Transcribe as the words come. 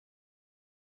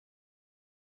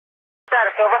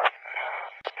Status, over.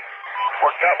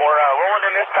 We're rolling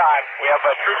in this time. We have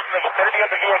troops in the vicinity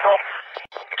of the vehicle.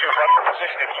 To run your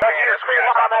position. Roger, you're screen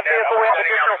one on that vehicle. We have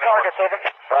additional targets, over.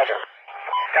 Roger.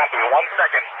 Copy, 1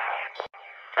 second.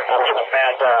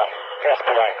 And,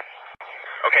 escalate.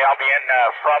 Okay, I'll be in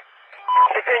front.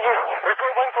 Continue.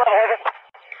 Report wings level, over.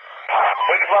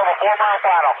 Wings level, 4 mile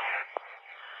final.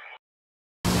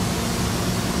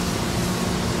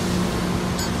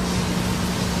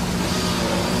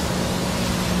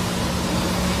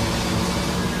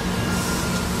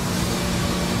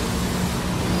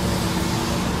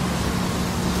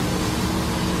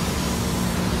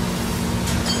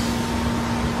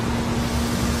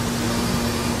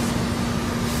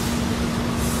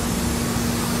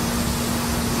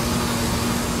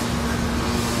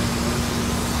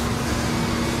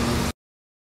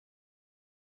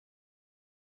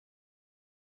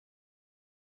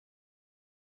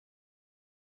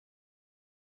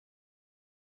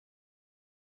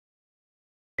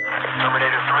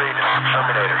 Terminator 3, this is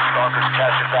Terminator. Stalkers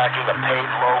captured backing a paid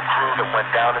low crew that went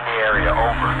down in the area.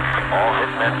 Over. All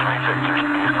hitmen 3 victors.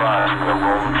 Be advised, we are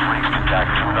rolling freaks to TAC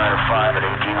 295 at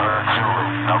 1800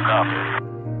 Zulu. No copy.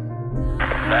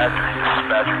 Badger, this is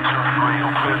Badger 2-3. Who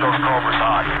cleared those Cobras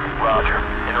hot? Roger.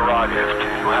 Interrogative. Do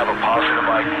you have a positive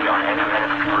ID on any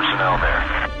enemy personnel there?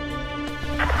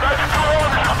 Badger 2-1,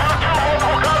 this is Blue 2.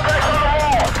 Multiple contacts on the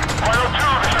wall. Final 2,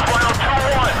 this is Final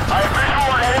 2-1. I have visual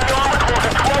on enemy armor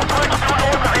closing 12 bricks due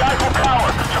north of the Eiffel Tower.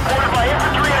 Supported by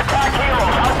infantry and attack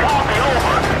helos. How copy?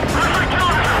 Over. Grizzly 2,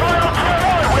 this is Final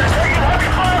 2-1. We are taking heavy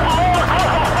fire from all across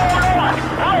the forward on.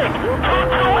 Break.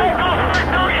 2-2 Echo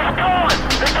Victor is gone.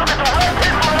 They took a direct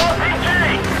hit from an RPG.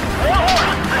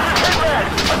 Warhorse, this is Hitman.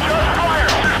 Adjust fire.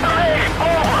 System A.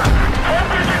 Over.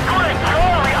 10-digit break.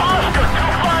 Charlie Oscar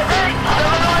 258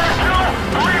 792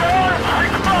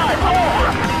 3165. Over.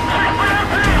 6-minute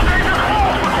MP. Station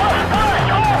close. Request flash.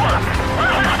 Over.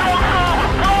 Grizzly Storm Bravo.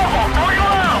 Bravo. 3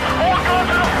 rounds. 4 guns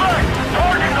in effect.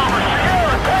 Target number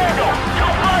Sierra Tango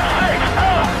 256.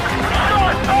 Out.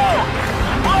 Shot. Out.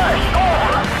 Splash.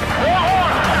 Over.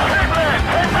 Warhorse, this is Hitman.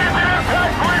 10-digit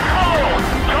impact. Brief follow.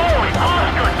 Charlie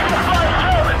Oscar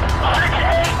 257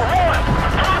 681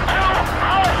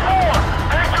 2254.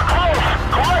 Danger close.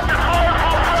 Collective fire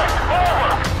full effect.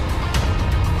 Over.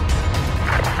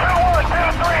 2-1,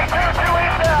 2-3, 2-2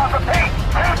 inbound. Repeat.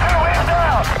 2-2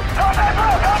 inbound. Contact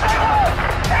left. Contact left.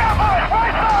 Ambush.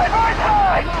 Right side. Right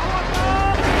side.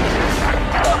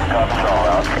 Copy all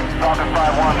out. Stalker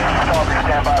 5-1. This is Stalker.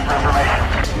 Stand by for information.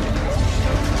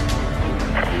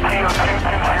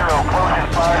 TO220. Close-in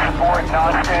fire support.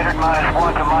 Non-standard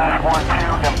 -1 to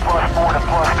 -12. Then +4 to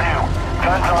 +2.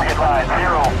 Gun target line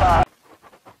 05.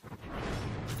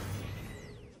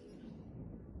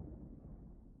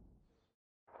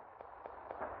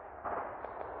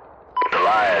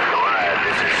 Goliath,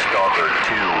 this is Stalker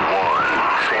 2-1.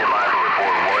 Stand by for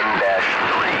report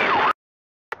 1-3.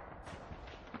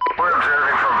 We're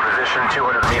observing from position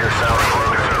 200 meters south of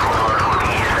Road Circle north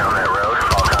east down that road.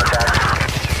 All contacts.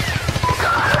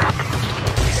 Contact.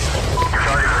 Your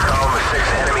target for column is 6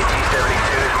 enemy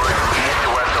T-72s moving from east to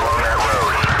west along that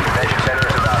road. Convention center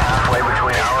is about halfway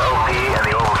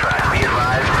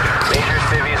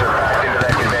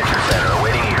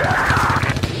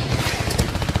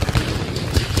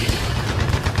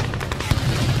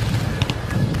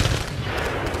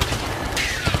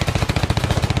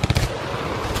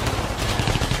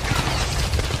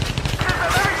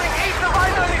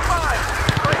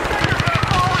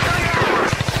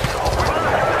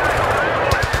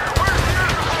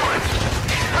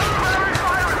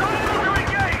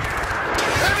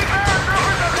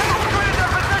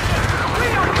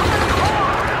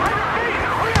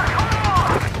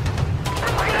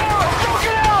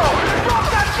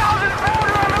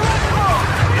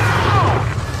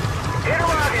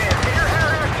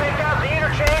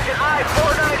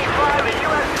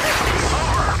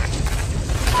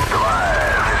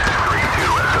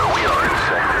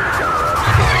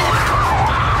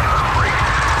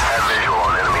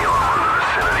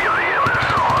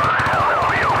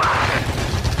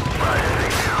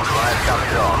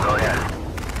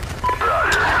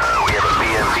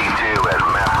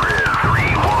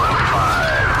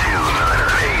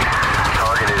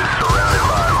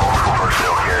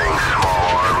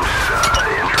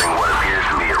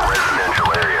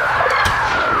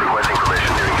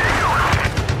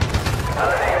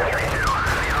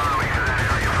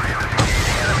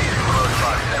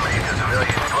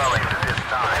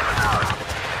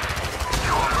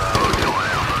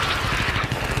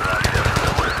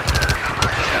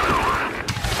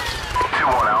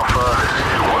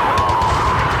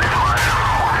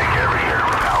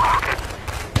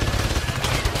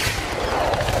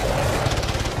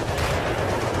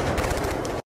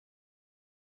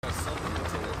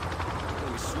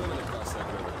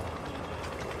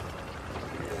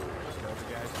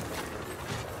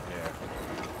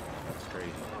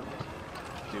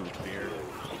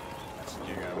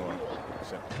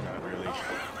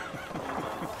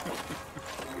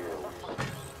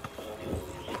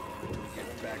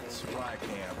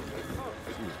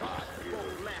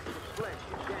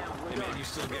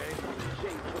Command,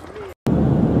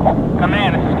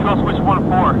 this is Kill Switch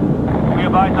 1-4. We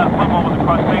advise on foot mobiles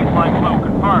across baseline flow.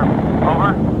 Confirm.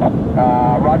 Over.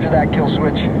 Roger that, Kill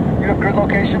Switch. You have grid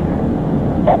location?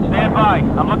 Stand by.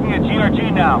 I'm looking at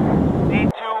GRG now.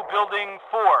 D2 Building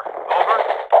 4. Over.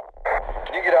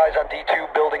 Can you get eyes on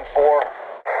D2 Building 4?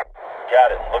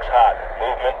 Got it. Looks hot.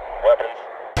 Movement, weapons.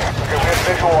 Okay, we have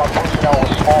visual on personnel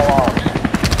with small arms.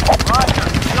 Roger.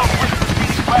 Kill Switch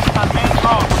proceeding west on main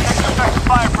road. We'll take effective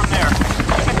fire from there.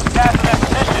 Get the gas in that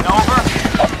position. Over.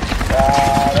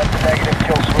 That's a negative,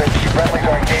 Kill Switch. Friendlies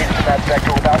are engaged in that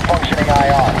sector without functioning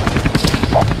IR.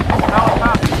 No,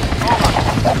 copy. Over.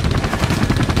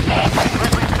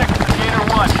 Grizzly 6 to Gator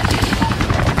 1.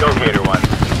 Go, Gator 1.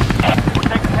 We're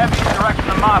taking heavy in the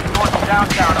direction of Moss, north of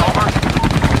downtown. Over.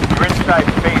 You're inside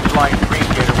phase line 3,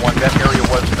 Gator 1. That area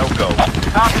was no-go.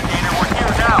 Copy, Gator. We're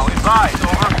here now. Advise.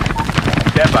 Over.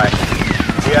 Stand by.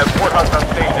 We have Warthog on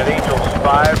station at Angels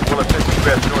 5. We'll assist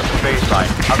egress north of phase line.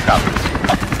 I'll copy.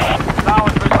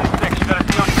 Solid, Grizzly 6. You got a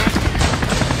DOT?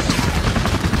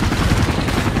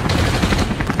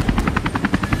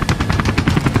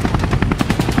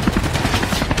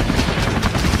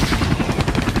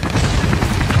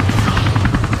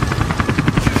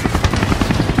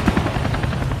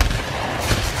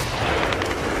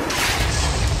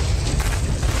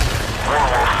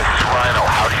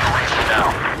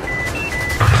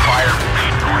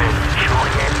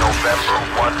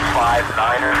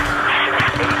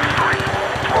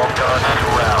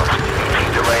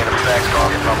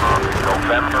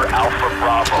 November Alpha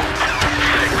Bravo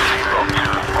 2602,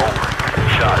 over.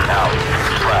 Shot out.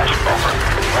 Slash, over.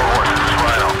 4 horses,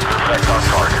 Rhino. Effect on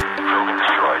target. Building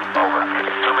destroyed, over.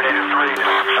 Terminator 3, this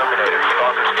is Terminator.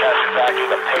 Stalkers captured backing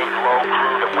a paid low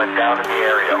crew that went down in the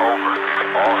area, over.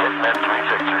 All hitmen 3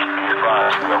 victors. Be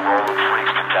advised, we are rolling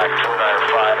freaks to TAC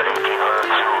 295 at 1800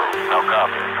 Zulu. No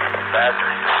copy. Badger,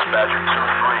 this is Badger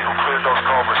 2-3. Who cleared those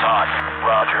Cobras hot?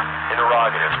 Roger.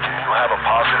 Interrogative. Do you have a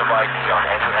positive ID on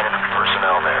any enemy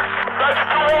personnel there? That's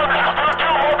 2-1. This is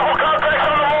 2-2. Multiple contacts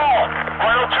on the wall.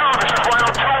 Rhino 2, this is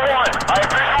Rhino 2-1. I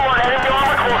have visual on enemy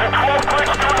armor closing 12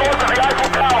 clicks due north of the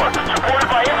Eiffel Tower. Supported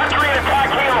by infantry and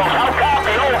attack helos. How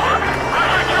copy? Over.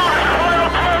 Grizzly 2, this is Rhino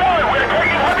 2-1. We are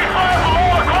taking heavy fire from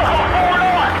all across the forward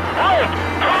on. Right.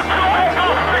 2-2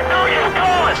 Echo. Victor is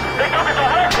gone. They took a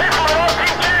direct hit from an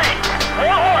RPG. 1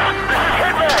 horse. This is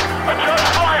Hitman. Adjust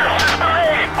fire. System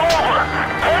 8. Over.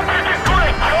 10-digit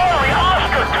grid. Charlie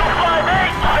Oscar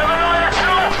 258 792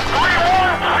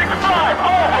 3165.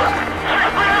 Over. 6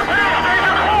 BMP.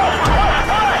 Station close. Request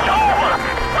flash. Over.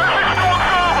 Grizzly Storm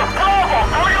Server. Bravo.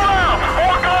 3 rounds.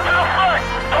 All guns in effect.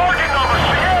 Target number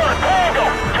Sierra Tango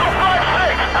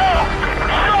 256. Out.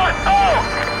 Shot. Out.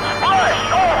 Splash.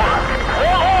 Over.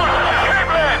 1 horse. This is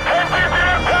Hitman. 10-digit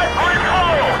impact. Grid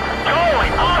closed.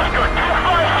 Charlie Oscar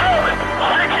 257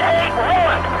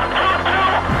 681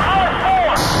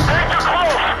 2254. Danger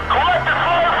close. Collective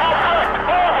fire for effect.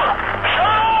 Over.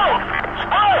 Shut out.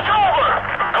 Splash. Over.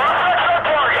 Gun effects on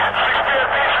target. 6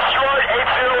 BMPs destroyed.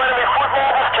 8-0 enemy foot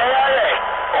mobiles. KIA.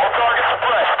 All targets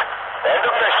suppressed. End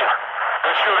of mission.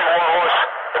 Good shooting, War Horse.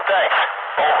 And thanks.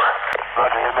 Over.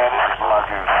 Roger, Hitman, this is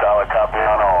Mongoose. Solid copy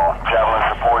on all. Javelin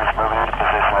support is moving into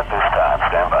position at this time.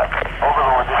 Stand by.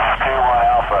 Overlord, this is K1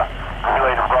 Alpha.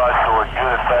 Simulator broadsword,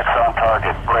 good effects on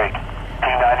target. Break.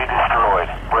 T-90 destroyed.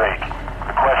 Break.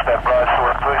 Request that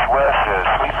broadsword push west to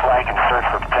sweep flank and search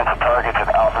for potential targets at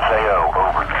Alpha AO.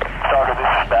 Over. Stalker, this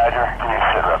is Badger. Can you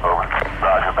sit rep? Over.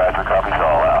 Roger, Badger copies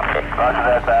all out. Roger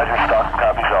that, Badger. Stalker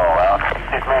copies all out.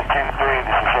 Hitman 2-3,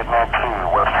 this is Hitman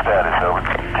 2. What's the status? Over.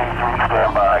 2-3,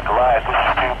 stand by. Goliath, this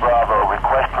is 2 Bravo.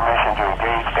 Request permission to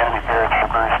engage enemy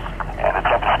paratroopers and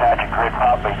attempt to snatch a grid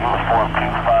pop a uniform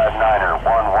 259er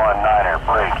 119er.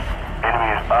 Break. Enemy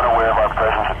is unaware of our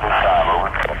presence at this time. Over.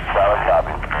 Solid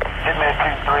copy. Hitman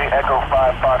 2-3, Echo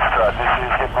 5 Foxtrot. This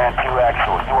is Hitman 2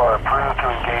 Actual. You are approved to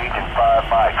engage in 5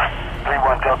 mics.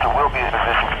 3-1 Delta will be in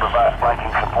position to provide flanking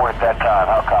support at that time.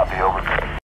 How copy? Over. Run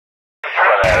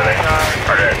out of there.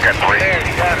 Okay, got 3.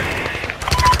 You got it.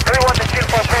 3-1 to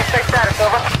 243, stay status,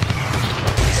 over.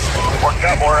 Worked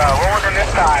up. We're rolling in this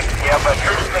time. Yeah, but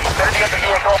troops in the vicinity of the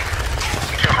vehicle.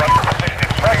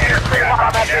 Roger, 3-1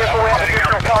 on that vehicle. We have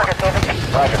additional targets, over.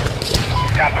 Roger.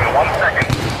 Copy. 1 second.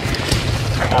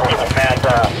 I'll give it past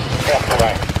the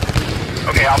right.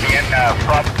 Okay, I'll be in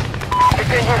front.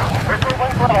 Continue. Pursuit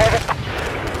wing level, over.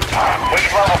 Wing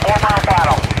level 4 mile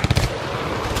final.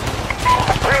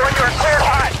 3-1, you're clear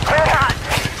hot. Clear hot.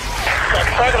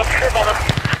 Target up, clear,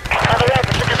 brother.